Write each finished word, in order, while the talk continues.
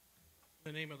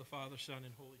In the name of the Father, Son,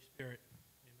 and Holy Spirit.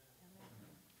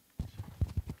 Amen.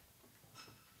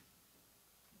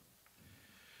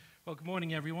 Well, good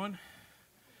morning, everyone.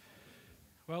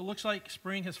 Well, it looks like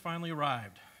spring has finally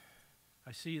arrived.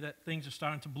 I see that things are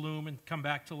starting to bloom and come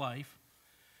back to life.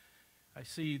 I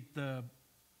see the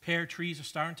pear trees are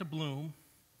starting to bloom.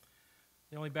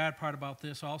 The only bad part about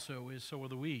this also is so are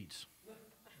the weeds.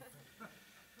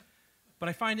 But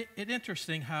I find it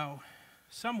interesting how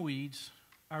some weeds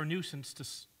are a nuisance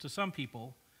to some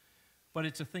people, but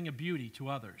it's a thing of beauty to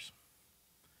others.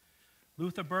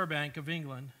 Luther Burbank of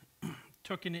England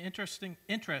took an interest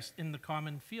in the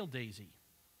common field daisy.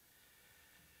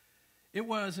 It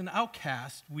was an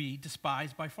outcast weed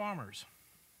despised by farmers.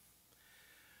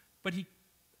 But he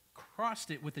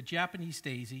crossed it with a Japanese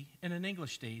daisy and an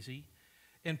English daisy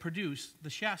and produced the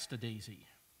Shasta daisy,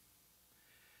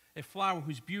 a flower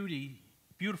whose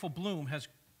beautiful bloom has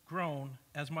grown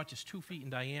as much as 2 feet in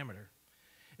diameter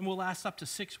and will last up to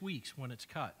 6 weeks when it's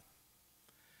cut.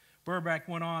 Burbank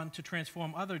went on to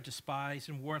transform other despised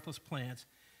and worthless plants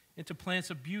into plants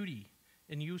of beauty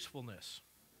and usefulness.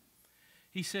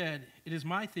 He said, "It is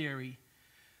my theory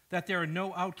that there are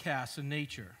no outcasts in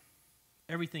nature.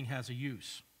 Everything has a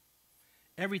use.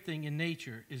 Everything in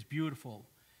nature is beautiful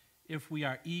if we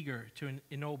are eager to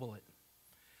ennoble it.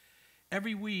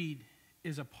 Every weed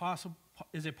is a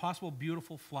possible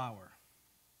beautiful flower."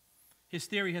 His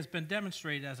theory has been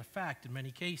demonstrated as a fact in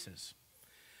many cases.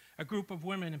 A group of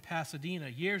women in Pasadena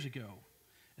years ago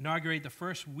inaugurated the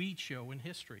first weed show in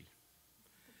history.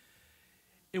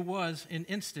 It was an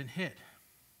instant hit.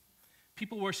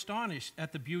 People were astonished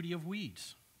at the beauty of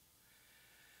weeds.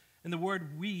 And the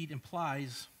word weed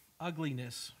implies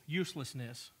ugliness,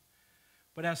 uselessness,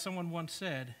 but as someone once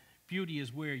said, beauty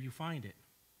is where you find it.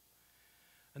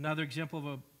 Another example of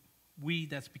a weed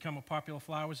that's become a popular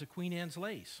flower is the Queen Anne's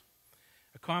lace,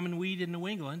 a common weed in New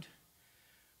England,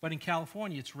 but in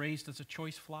California it's raised as a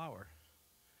choice flower.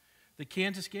 The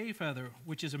Kansas gay feather,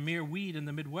 which is a mere weed in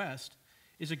the Midwest,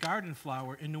 is a garden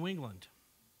flower in New England.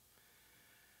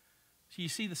 So you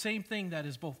see the same thing that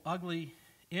is both ugly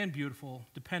and beautiful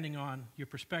depending on your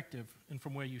perspective and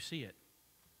from where you see it.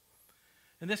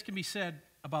 And this can be said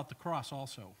about the cross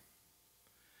also.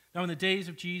 Now, in the days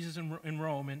of Jesus in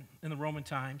Rome, in the Roman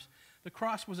times, the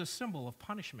cross was a symbol of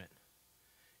punishment.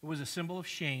 It was a symbol of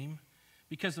shame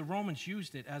because the Romans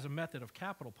used it as a method of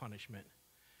capital punishment.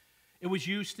 It was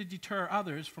used to deter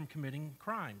others from committing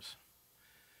crimes.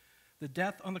 The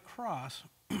death on the cross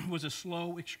was a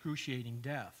slow, excruciating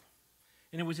death,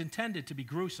 and it was intended to be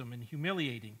gruesome and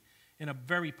humiliating in a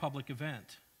very public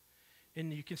event.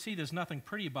 And you can see there's nothing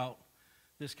pretty about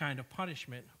this kind of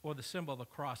punishment or the symbol of the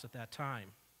cross at that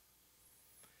time.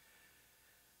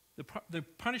 The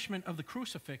punishment of the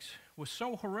crucifix was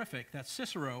so horrific that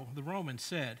Cicero, the Roman,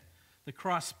 said, "The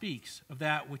cross speaks of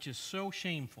that which is so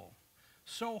shameful,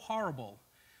 so horrible,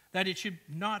 that it should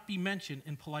not be mentioned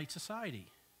in polite society."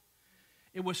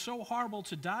 It was so horrible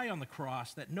to die on the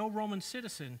cross that no Roman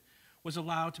citizen was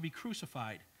allowed to be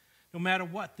crucified, no matter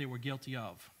what they were guilty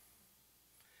of.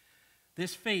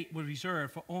 This fate was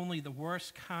reserved for only the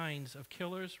worst kinds of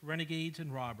killers, renegades,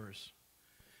 and robbers.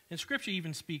 And Scripture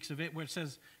even speaks of it where it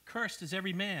says, "Cursed is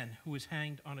every man who is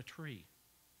hanged on a tree."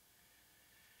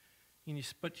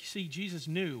 But you see, Jesus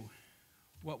knew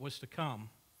what was to come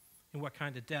and what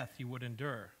kind of death he would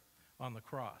endure on the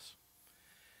cross.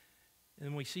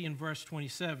 And we see in verse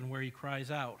 27 where he cries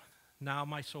out, "Now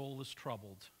my soul is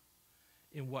troubled.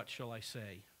 And what shall I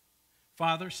say?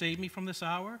 Father, save me from this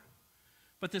hour?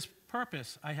 But this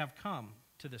purpose I have come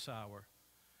to this hour."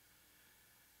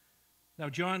 Now,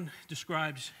 John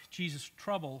describes Jesus'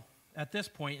 trouble at this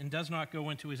point and does not go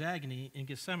into his agony in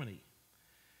Gethsemane.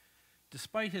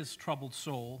 Despite his troubled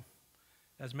soul,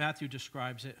 as Matthew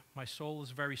describes it, "My soul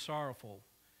is very sorrowful,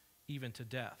 even to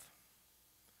death."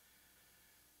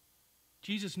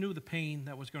 Jesus knew the pain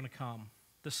that was going to come,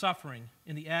 the suffering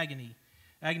and the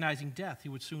agonizing death he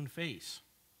would soon face.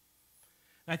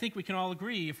 And I think we can all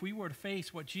agree if we were to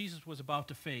face what Jesus was about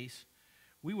to face,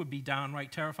 we would be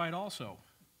downright terrified also.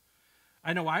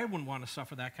 I know I wouldn't want to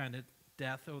suffer that kind of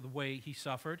death or the way he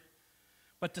suffered,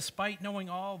 but despite knowing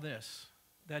all this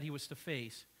that he was to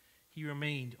face, he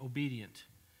remained obedient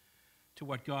to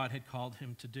what God had called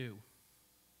him to do.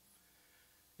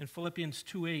 In Philippians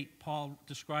 2:8, Paul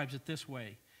describes it this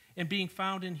way, "And being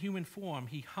found in human form,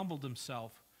 he humbled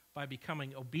himself by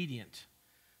becoming obedient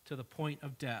to the point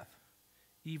of death,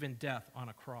 even death on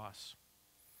a cross."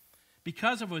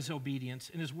 Because of his obedience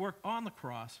and his work on the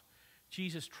cross,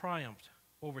 Jesus triumphed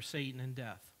over Satan and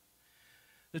death.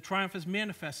 The triumph is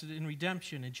manifested in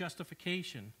redemption and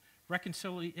justification,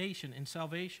 reconciliation and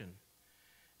salvation.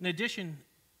 In addition,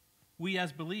 we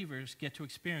as believers get to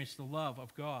experience the love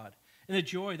of God and the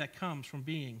joy that comes from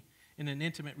being in an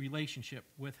intimate relationship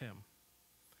with him.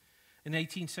 An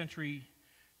 18th century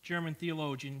German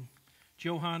theologian,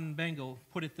 Johann Bengel,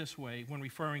 put it this way when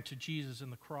referring to Jesus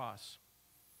and the cross.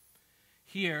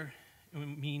 Here,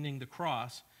 meaning the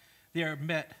cross, there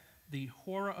met the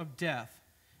horror of death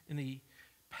and the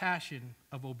passion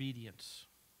of obedience.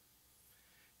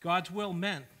 God's will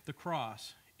meant the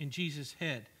cross in Jesus'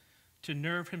 head to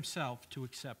nerve himself to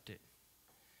accept it.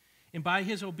 And by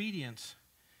his obedience,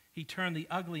 he turned the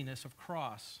ugliness of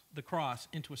the cross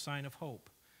into a sign of hope,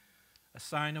 a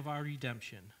sign of our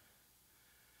redemption.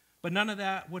 But none of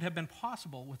that would have been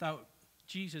possible without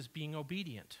Jesus being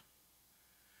obedient.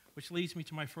 Which leads me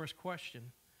to my first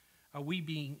question. Are we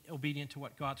being obedient to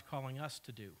what God's calling us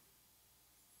to do?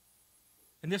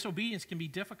 And this obedience can be a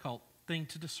difficult thing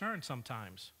to discern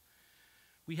sometimes.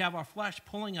 We have our flesh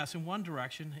pulling us in one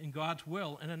direction and God's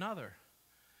will in another.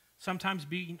 Sometimes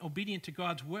being obedient to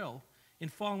God's will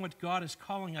and following what God is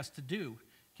calling us to do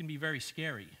can be very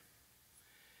scary.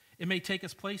 It may take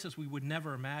us places we would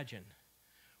never imagine,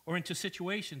 or into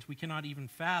situations we cannot even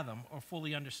fathom or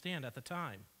fully understand at the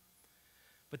time.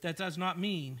 But that does not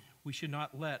mean we should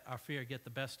not let our fear get the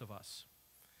best of us.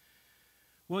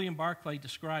 William Barclay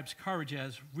describes courage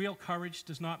as real courage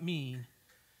does not mean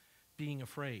being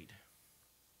afraid.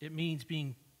 It means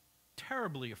being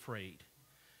terribly afraid,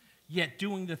 yet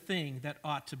doing the thing that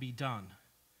ought to be done.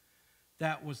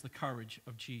 That was the courage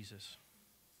of Jesus.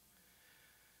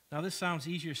 Now, this sounds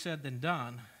easier said than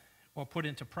done or put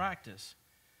into practice,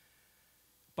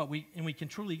 but we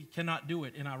truly cannot do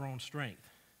it in our own strength.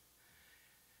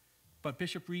 But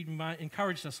Bishop Reed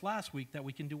encouraged us last week that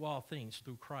we can do all things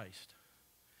through Christ.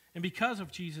 And because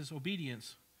of Jesus'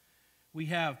 obedience, we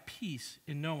have peace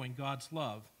in knowing God's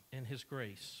love and his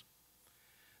grace.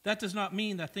 That does not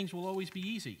mean that things will always be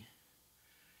easy,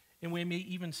 and we may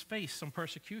even face some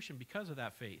persecution because of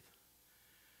that faith.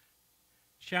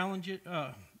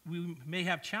 We may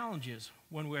have challenges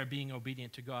when we're being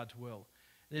obedient to God's will.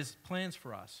 There's plans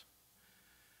for us.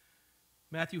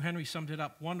 Matthew Henry summed it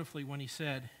up wonderfully when he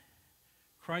said,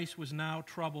 Christ was now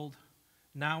troubled,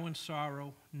 now in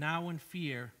sorrow, now in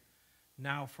fear,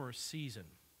 now for a season.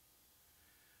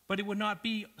 But it would not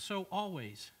be so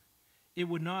always. It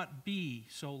would not be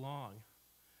so long.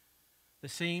 The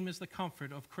same is the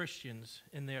comfort of Christians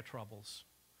in their troubles.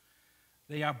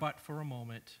 They are but for a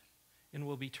moment and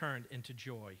will be turned into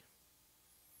joy.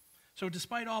 So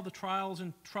despite all the trials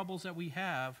and troubles that we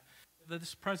have,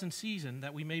 this present season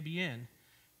that we may be in,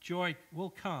 joy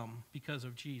will come because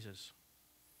of Jesus.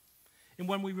 And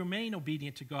when we remain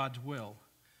obedient to God's will,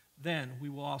 then we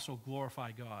will also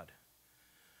glorify God.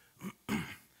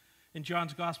 In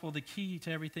John's gospel, the key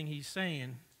to everything he's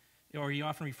saying, or he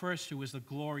often refers to, is the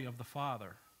glory of the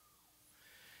Father.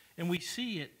 And we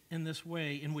see it in this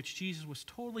way in which Jesus was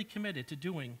totally committed to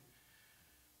doing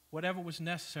whatever was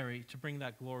necessary to bring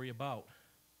that glory about.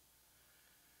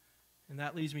 And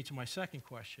that leads me to my second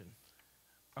question.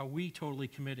 Are we totally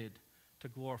committed to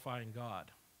glorifying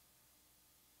God?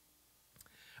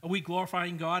 Are we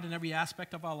glorifying God in every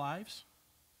aspect of our lives?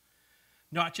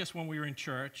 Not just when we're in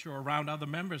church or around other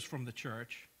members from the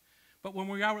church, but when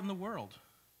we're out in the world.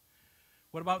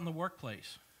 What about in the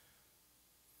workplace?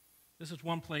 This is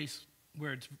one place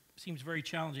where it seems very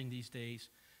challenging these days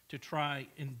to try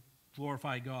and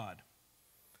glorify God.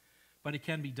 But it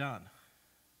can be done.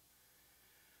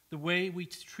 The way we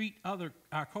treat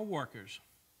our co-workers,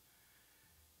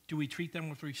 do we treat them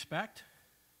with respect?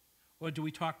 Or do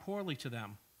we talk poorly to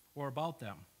them or about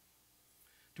them?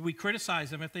 Do we criticize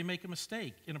them if they make a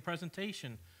mistake in a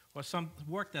presentation or some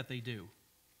work that they do?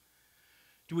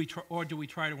 Do we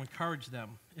try to encourage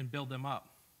them and build them up?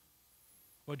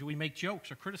 Or do we make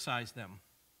jokes or criticize them?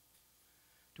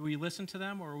 Do we listen to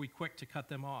them, or are we quick to cut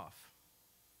them off?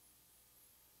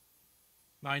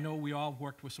 Now, I know we all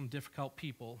worked with some difficult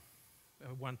people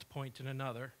at one point and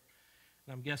another,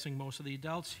 and I'm guessing most of the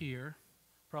adults here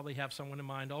probably have someone in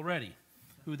mind already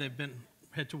who they've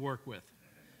had to work with.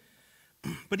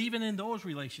 But even in those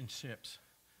relationships,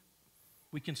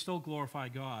 we can still glorify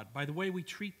God by the way we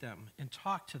treat them and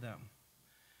talk to them,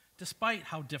 despite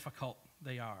how difficult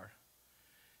they are.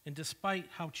 And despite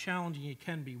how challenging it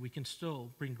can be, we can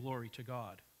still bring glory to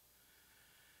God.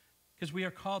 Because we are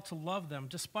called to love them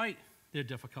despite their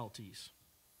difficulties.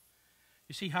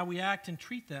 You see, how we act and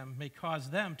treat them may cause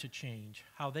them to change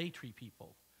how they treat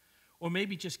people. Or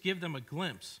maybe just give them a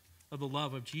glimpse of the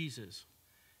love of Jesus.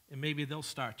 And maybe they'll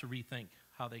start to rethink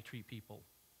how they treat people.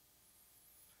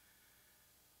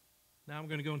 Now I'm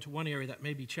going to go into one area that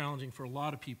may be challenging for a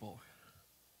lot of people.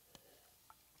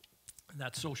 and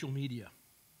that's social media.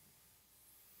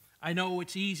 I know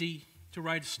it's easy to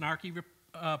write a snarky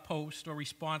post or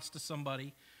response to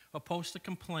somebody, or post a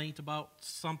complaint about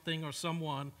something or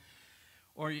someone,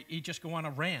 or you just go on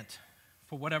a rant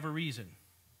for whatever reason.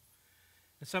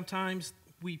 And sometimes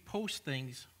we post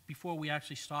things before we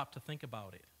actually stop to think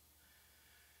about it.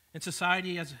 And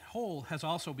society as a whole has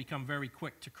also become very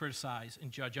quick to criticize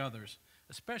and judge others,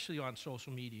 especially on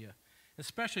social media,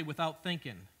 especially without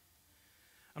thinking.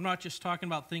 I'm not just talking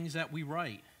about things that we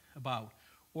write about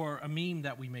or a meme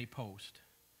that we may post,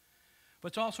 but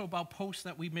it's also about posts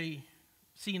that we may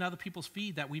see in other people's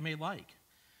feed that we may like.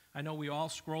 I know we all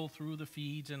scroll through the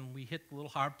feeds and we hit the little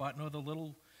heart button or the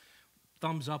little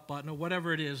thumbs up button or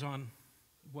whatever it is on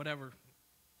whatever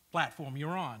platform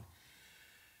you're on.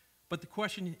 But the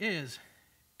question is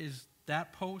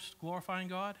that post glorifying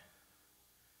God?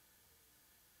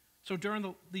 So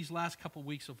during these last couple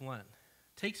weeks of Lent,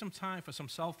 take some time for some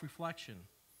self-reflection,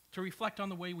 to reflect on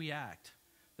the way we act,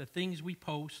 the things we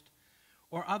post,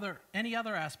 or any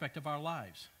other aspect of our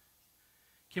lives.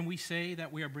 Can we say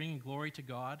that we are bringing glory to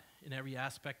God in every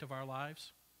aspect of our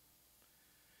lives?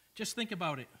 Just think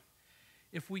about it.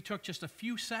 If we took just a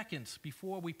few seconds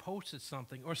before we posted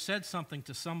something or said something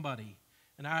to somebody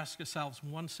and asked ourselves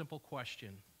one simple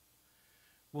question,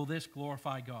 will this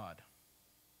glorify God?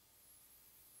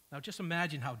 Now just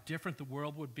imagine how different the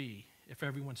world would be if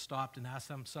everyone stopped and asked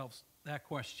themselves that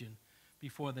question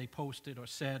before they posted or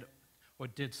said or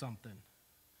did something.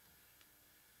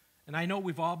 And I know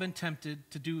we've all been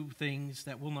tempted to do things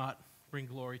that will not bring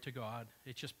glory to God.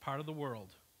 It's just part of the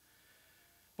world.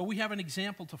 But we have an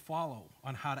example to follow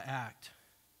on how to act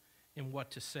and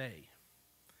what to say.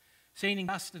 St.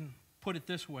 Augustine put it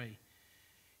this way: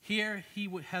 here he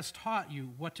has taught you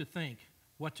what to think,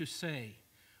 what to say,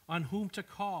 on whom to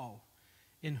call,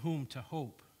 in whom to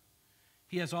hope.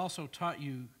 He has also taught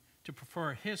you to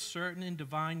prefer his certain and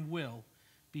divine will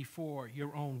before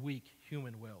your own weak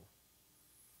human will.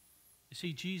 You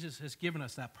see, Jesus has given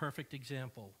us that perfect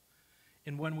example.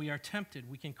 And when we are tempted,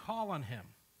 we can call on him.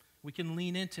 We can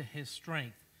lean into his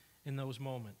strength in those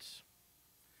moments.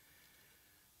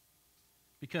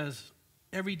 Because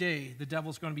every day the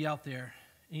devil's going to be out there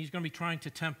and he's going to be trying to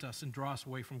tempt us and draw us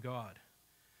away from God.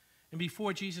 And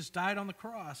before Jesus died on the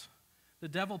cross, the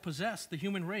devil possessed the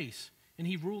human race and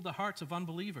he ruled the hearts of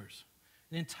unbelievers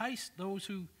and enticed those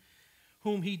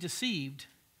whom he deceived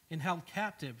and held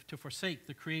captive to forsake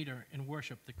the Creator and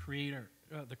worship the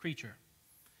creature.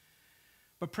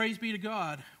 But praise be to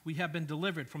God, we have been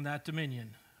delivered from that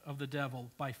dominion of the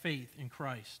devil by faith in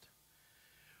Christ.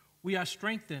 We are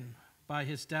strengthened by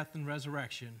his death and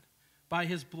resurrection, by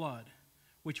his blood,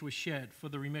 which was shed for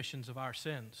the remissions of our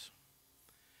sins.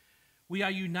 We are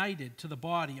united to the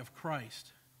body of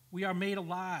Christ. We are made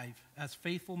alive as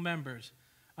faithful members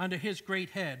under his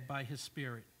great head by his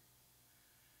Spirit.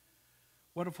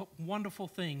 What a wonderful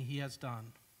thing he has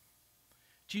done.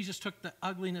 Jesus took the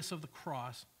ugliness of the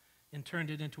cross and turned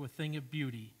it into a thing of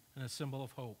beauty and a symbol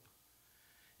of hope.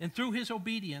 And through his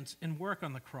obedience and work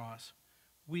on the cross,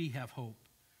 we have hope,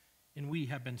 and we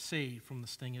have been saved from the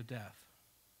sting of death.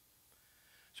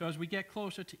 So as we get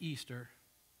closer to Easter,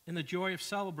 in the joy of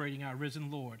celebrating our risen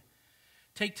Lord,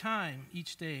 take time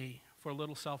each day for a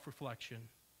little self-reflection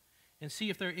and see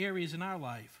if there are areas in our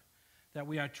life that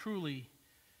we are truly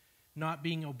not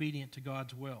being obedient to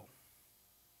God's will.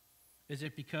 Is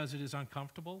it because it is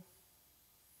uncomfortable,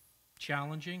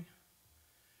 challenging,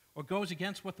 or goes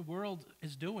against what the world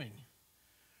is doing,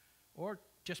 or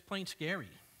just plain scary?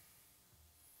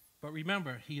 But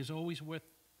remember, he is always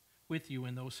with you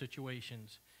in those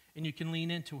situations, and you can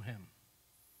lean into him,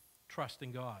 trust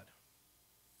in God.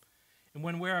 And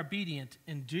when we're obedient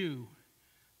and do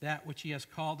that which he has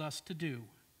called us to do,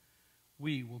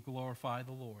 we will glorify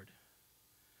the Lord.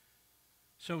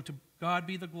 So to God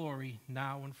be the glory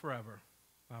now and forever.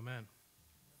 Amen.